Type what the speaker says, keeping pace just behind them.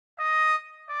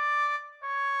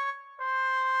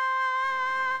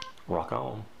Rock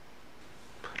on.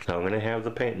 Now I'm going to have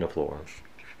the paint on the floor.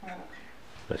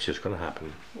 That's just going to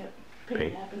happen. Yep.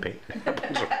 Paint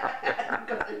happens.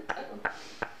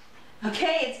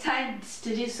 Okay, it's time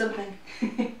to do something.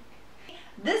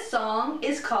 This song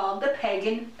is called the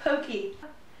Pagan Pokey.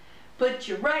 Put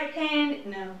your right hand,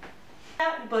 no.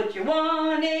 Out, you put your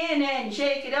one in and you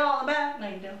shake it all about. No,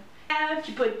 you don't. Out,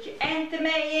 you put your anthem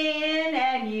in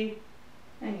and you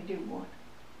do one.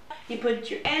 You put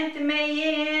your anthem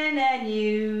in and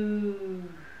you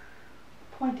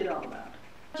point it all about.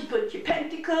 You put your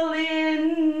pentacle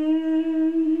in.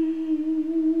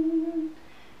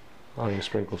 Oh, you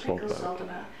sprinkle salt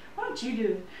about. Why don't you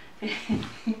do it?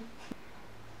 You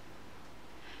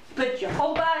put your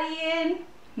whole body in.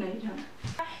 No, you don't.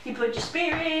 You put your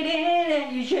spirit in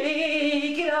and you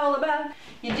shake it all about.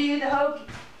 You do the hokey.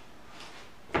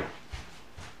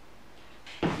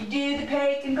 You do the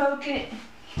pagan pokey.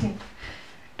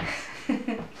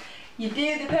 You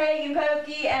do the pagan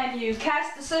pokey and you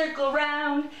cast the circle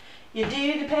round. You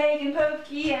do the pagan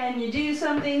pokey and you do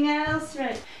something else,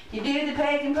 right? You do the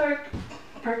pagan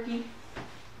pokey.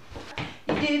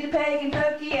 You do the pagan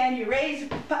pokey and you raise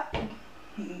the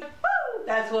Woo!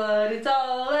 That's what it's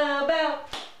all about.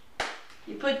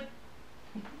 You put.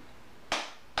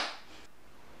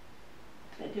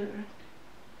 Did I do it right?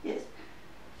 Yes.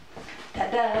 Da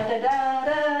da da da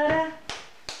da